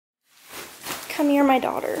Come here, my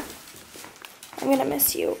daughter. I'm gonna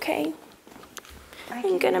miss you, okay?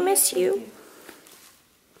 I'm gonna miss you.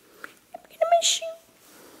 I'm gonna miss you.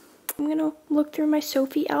 I'm gonna look through my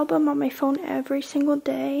Sophie album on my phone every single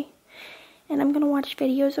day. And I'm gonna watch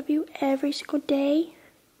videos of you every single day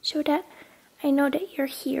so that I know that you're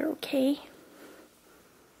here, okay?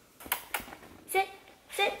 Sit,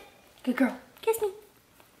 sit. Good girl. Kiss me.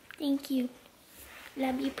 Thank you.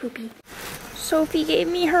 Love you, Poopy. Sophie gave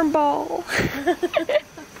me her ball.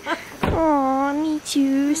 Aw, me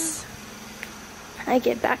too's. I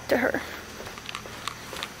get back to her.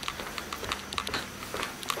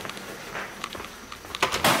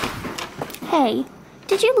 Hey,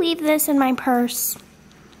 did you leave this in my purse?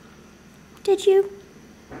 Did you?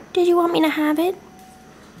 Did you want me to have it?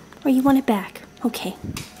 Or you want it back? Okay.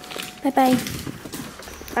 Bye-bye.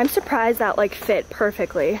 I'm surprised that like fit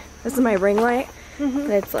perfectly. This is my ring light.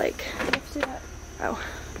 And it's like, oh.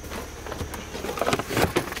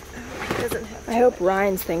 It doesn't have I hope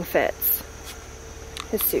Ryan's thing fits.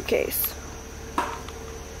 His suitcase.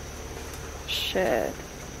 Shit.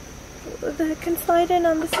 That can slide in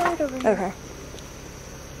on the side over here. Okay.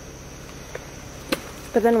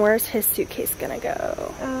 But then where's his suitcase gonna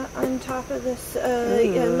go? On top of this,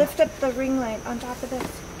 yeah, lift up the ring light on top of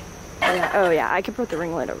this. Oh yeah, I could put the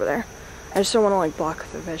ring light over there. I just don't want to like block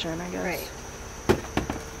the vision, I guess. Right.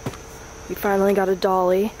 We finally got a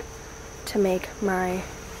dolly to make my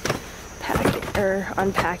packing or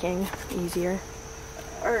unpacking easier.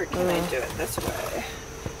 Or can I do it this way?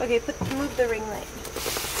 Okay, move the ring light.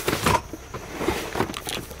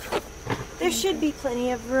 There should be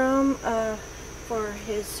plenty of room for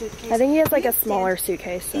his suitcase. I think he has like a smaller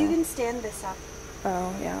suitcase. So. You can stand this up.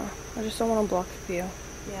 Oh yeah, I just don't want to block the view.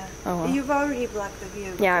 Yeah. Oh well. You've already blocked the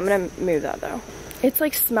view. Yeah, I'm gonna move that though. It's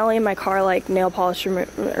like smelly in my car, like nail polish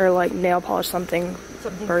or like nail polish something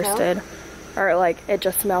bursted, or like it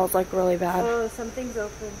just smells like really bad. Oh, something's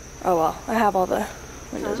open. Oh well, I have all the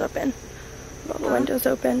windows open. All the windows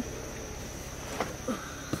open.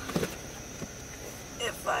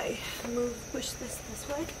 If I push this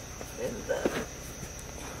way, then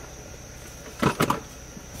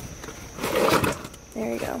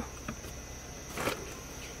There you go.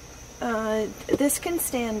 This can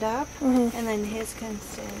stand up, and then his can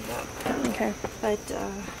stand up. Okay. But,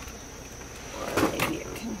 maybe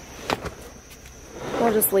it can...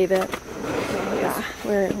 We'll just leave it. Yeah,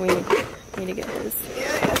 we need to get his.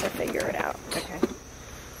 Have to figure it out.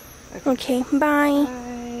 Okay, bye.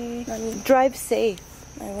 Bye. Drive safe.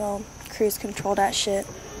 I will cruise control that shit.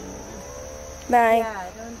 Bye. Yeah,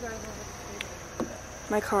 don't drive over the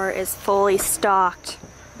My car is fully stocked.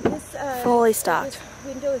 This, fully stocked. This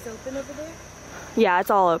window is open over there? Yeah, it's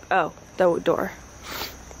all open. Oh, the door.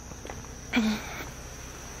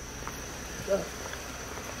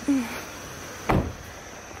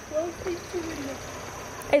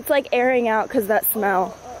 It's like airing out because that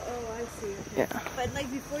smell. Oh, I see. Yeah. But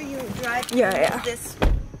like before you drive, Yeah. this.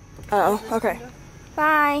 Oh, okay. Window.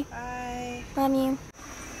 Bye. Bye. Love you.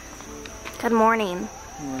 Good morning.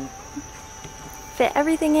 Morning. Fit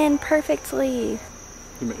everything in perfectly.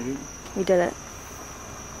 You made it? We did it.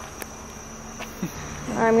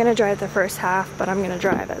 I'm gonna drive the first half, but I'm gonna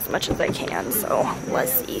drive as much as I can, so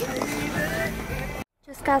let's see.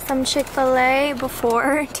 Just got some Chick-fil-A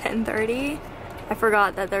before 10:30. I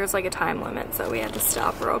forgot that there's like a time limit, so we had to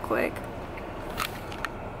stop real quick.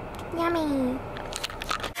 Yummy!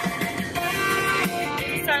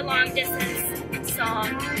 It's our long distance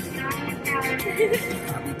song.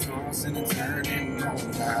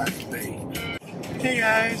 Hey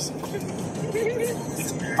guys!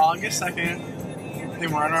 It's August 2nd.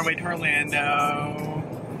 And we're on our way to Orlando.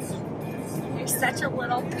 You're such a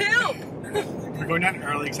little poop! We're going down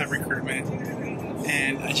early because of recruitment.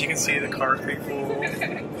 And as you can see, the car is pretty full.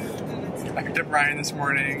 I picked up Ryan this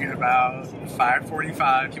morning at about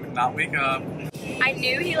 5:45. He would not wake up. I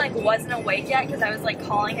knew he like wasn't awake yet because I was like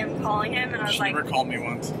calling him, and I was She like, never called me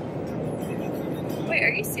once. wait, are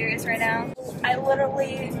you serious right now? I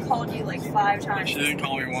literally called you like 5 times. She didn't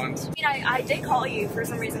call me once. I mean, I did call you for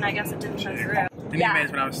some reason. I guess it didn't go through. Anyways,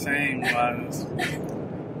 what I was saying was,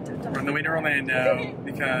 we're on the way to Orlando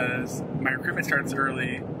because my recruitment starts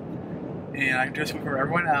early. And I just went for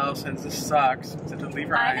everyone else, and this sucks. So I have to leave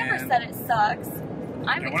Ryan. I never said it sucks.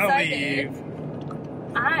 I'm excited.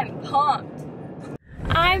 Leave. I'm pumped.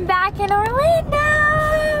 I'm back in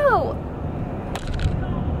Orlando!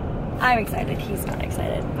 I'm excited. He's not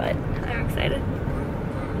excited, but I'm excited.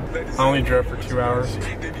 I only drove for 2 hours.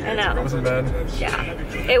 I know. It wasn't bad. Yeah.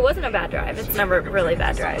 It wasn't a bad drive. It's never a really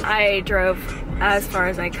bad drive. I drove as far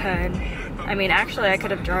as I could. I mean, actually I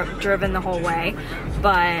could have driven the whole way,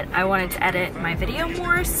 but I wanted to edit my video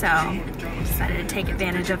more, so I decided to take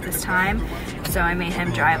advantage of this time. So I made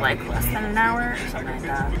him drive like less than an hour or something like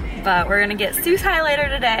that. But we're gonna get Susai later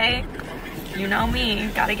today. You know me,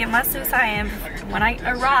 gotta get my Susai in when I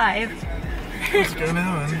arrive. Let's go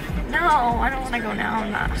now. No, I don't want to go now.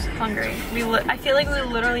 I'm not hungry. I feel like we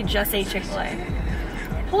literally just ate Chick-fil-A.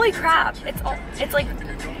 Holy crap! It's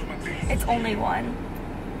only one.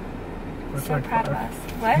 That's So like proud of us.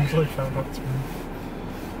 What? It's like 5 bucks.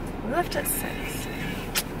 We left at 6.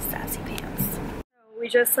 Sassy pants. So we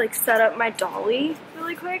just like set up my dolly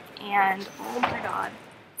really quick, and oh my god,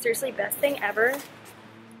 seriously, best thing ever.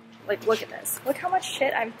 Like, look at this. Look how much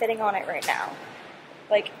shit I'm fitting on it right now.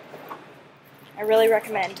 Like, I really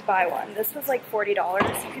recommend to buy one. This was like $40.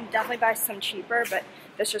 You can definitely buy some cheaper, but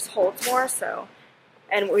this just holds more, so.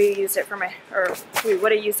 And we used it for we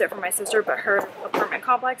would have used it for my sister, but her apartment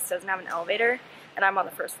complex doesn't have an elevator, and I'm on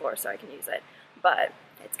the first floor, so I can use it. But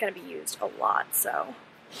it's gonna be used a lot, so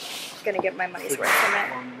I'm gonna get my money's worth from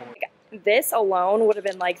it. This alone would have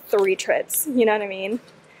been like 3 trips, you know what I mean?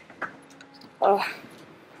 Oh,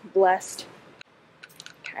 blessed.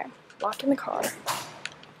 Okay, lock in the car.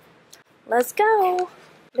 Let's go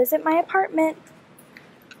visit my apartment.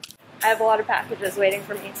 I have a lot of packages waiting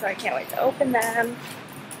for me, so I can't wait to open them.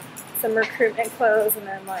 Some recruitment clothes, and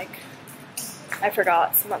then like, I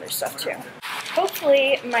forgot some other stuff too.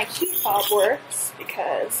 Hopefully my key fob works,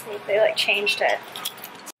 because they like changed it.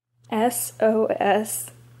 SOS.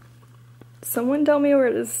 Someone tell me where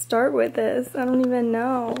to start with this. I don't even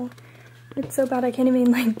know. It's so bad I can't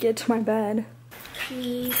even like get to my bed.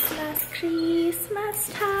 Christmas, Christmas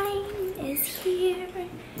time is here.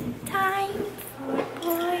 Time for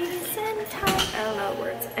boys and time. I don't know the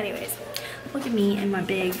words. Anyways, look at me in my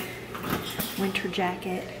big winter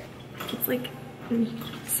jacket. It's like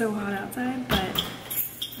so hot outside, but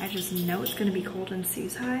I just know it's gonna be cold in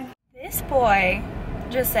Susai. This boy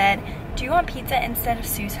just said, "Do you want pizza instead of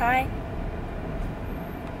Susai?"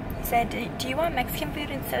 He said, "Do you want Mexican food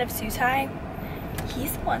instead of Susai?"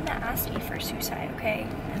 He's the one that asked me for Susai, okay?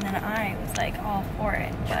 And then I was like all for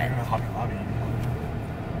it, but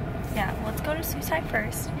yeah, let's go to Susai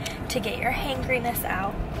first to get your hangriness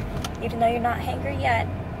out. Even though you're not hangry yet,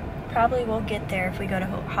 probably we'll get there if we go to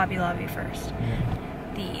Hobby Lobby first.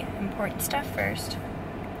 The important stuff first.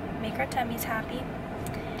 Make our tummies happy.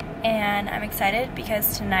 And I'm excited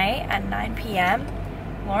because tonight at 9 p.m.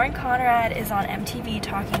 Lauren Conrad is on MTV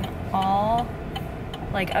talking all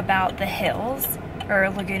like about the hills or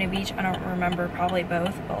Laguna Beach. I don't remember, probably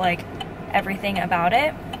both, but like everything about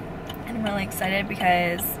it. And I'm really excited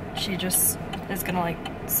because she just is gonna like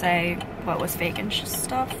say what was fake and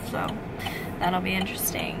stuff, so that'll be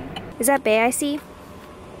interesting. Is that Bay I see?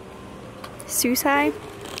 Susai?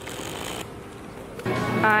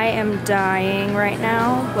 I am dying right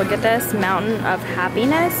now. Look at this mountain of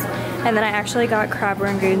happiness. And then I actually got crab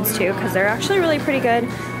rangoons too, because they're actually really pretty good.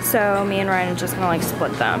 So me and Ryan are just gonna like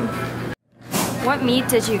split them. What meat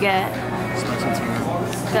did you get?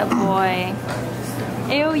 Good boy.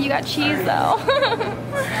 Ew, you got cheese though.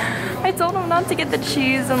 I told him not to get the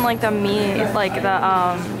cheese and like the meat, like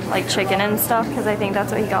the like chicken and stuff, because I think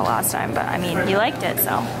that's what he got last time. But I mean, he liked it,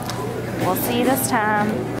 so we'll see this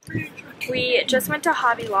time. We just went to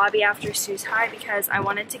Hobby Lobby after Susai because I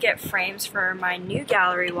wanted to get frames for my new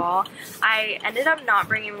gallery wall. I ended up not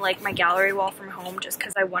bringing like my gallery wall from home just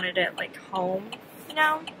because I wanted it like home, you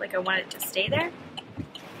know? Like I wanted it to stay there.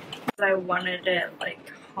 I wanted it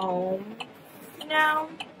like home, you know?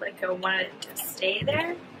 Like I wanted it to stay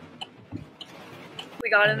there. We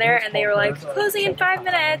got in there and they were like, closing in 5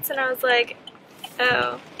 minutes, and I was like,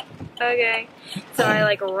 oh, okay. So I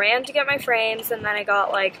like ran to get my frames, and then I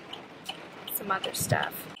got like some other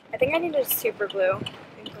stuff. I think I needed super glue. I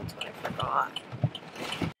think that's what I forgot.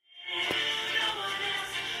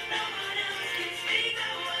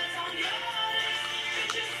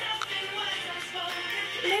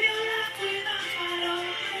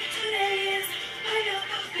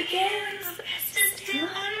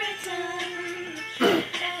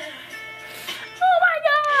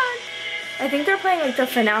 I think they're playing like the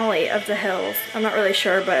finale of The Hills. I'm not really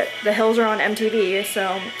sure, but The Hills are on MTV,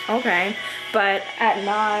 so okay. But at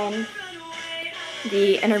 9,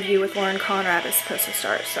 the interview with Lauren Conrad is supposed to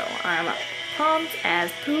start, so I'm pumped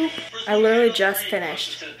as poop. I literally just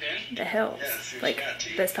finished The Hills, like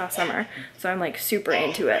this past summer, so I'm like super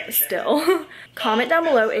into it still. Comment down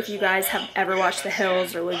below if you guys have ever watched The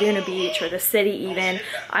Hills or Laguna Beach or The City even.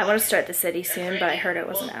 I want to start The City soon, but I heard it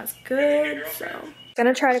wasn't as good, so. I'm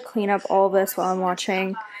gonna try to clean up all of this while I'm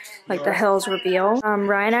watching like The Hills reveal.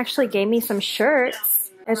 Ryan actually gave me some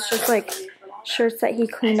shirts. It's just like shirts that he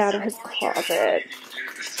cleaned out of his closet.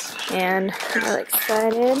 And I'm really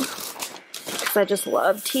excited because I just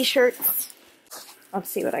love t-shirts. Let's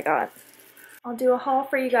see what I got. I'll do a haul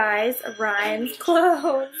for you guys of Ryan's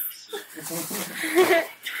clothes.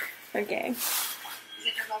 Okay.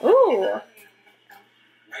 Ooh.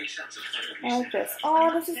 I like this.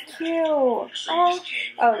 Oh, this is cute. Oh,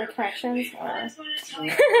 the connections.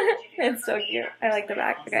 It's so cute. I like the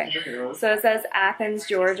back. Okay. So it says Athens,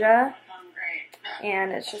 Georgia.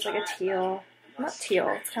 And it's just like a teal. Not teal,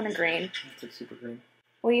 it's kind of green. It's like super green.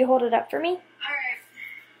 Will you hold it up for me? Alright.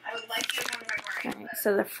 I would like to know my word. Alright,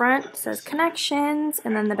 so the front says connections,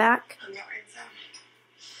 and then the back.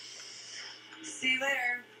 See you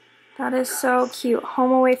later. That is so cute.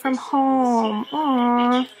 Home away from home.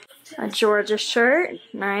 Aww. A Georgia shirt.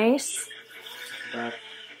 Nice. Back.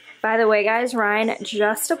 By the way, guys, Ryan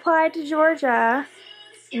just applied to Georgia.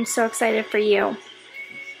 I'm so excited for you.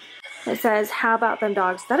 It says, how about them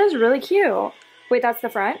dogs? That is really cute. Wait, that's the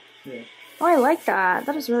front? Yeah. Oh, I like that.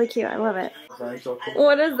 That is really cute. I love it. So cool.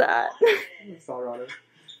 What is that? Sorority.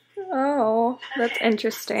 Oh, that's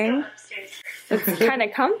interesting. It's kind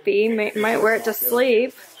of comfy. Might wear it to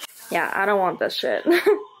sleep. Yeah, I don't want this shit.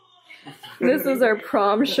 This is our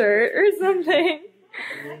prom shirt or something.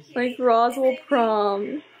 Like Roswell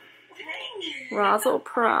prom. Roswell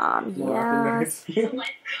prom, yes.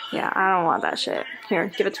 Yeah, I don't want that shit. Here,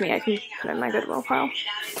 give it to me. I can put it in my Goodwill pile.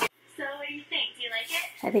 So what do you think? Do you like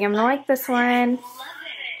it? I think I'm gonna like this one. Love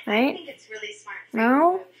it. Right? I think it's really smart for No? you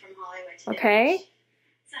to move from Hollywood to Okay. Village.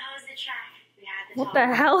 So how was the track? We had What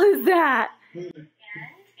the hell is that?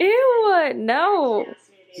 Ew, no.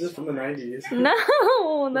 This is from the 90s.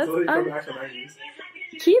 No, that's It's literally from back in the 90s.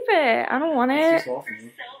 keep it. I don't want It's it. too small for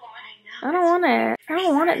me. I don't want it. I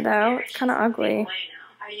don't want it though. It's kind of ugly.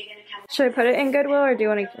 Should I put it in Goodwill or do you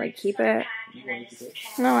want to like keep it? You want to keep it?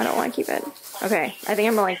 No, I don't want to keep it. Okay, I think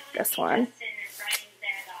I'm gonna like this one.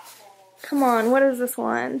 Come on, what is this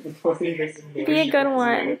one? Be a good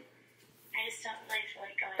one.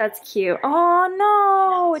 That's cute. Oh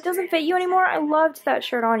no, it doesn't fit you anymore. I loved that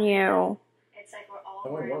shirt on you. I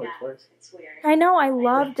only wore it twice. I know, I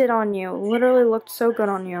loved it on you. Literally looked so good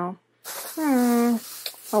on you.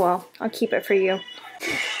 Oh well, I'll keep it for you.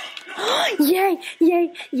 Yay!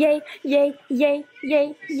 Yay! Yay! Yay! Yay!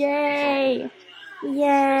 Yay! Yay!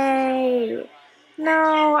 Yay!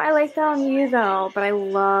 No, I like that on you though, but I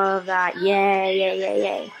love that. Yay! Yay! Yay!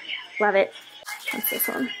 Yay! Love it. What's this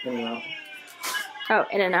one? Oh,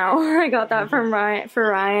 In-N-Out. I got that from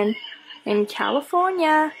Ryan in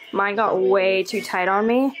California. Mine got way too tight on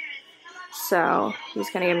me, so he's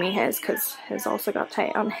gonna give me his because his also got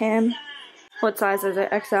tight on him. What size is it?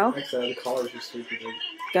 XL? XL. The collar is just super big.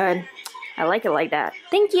 Good. I like it like that.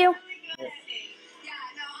 Thank you.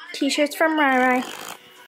 T-shirts from Rai Rai.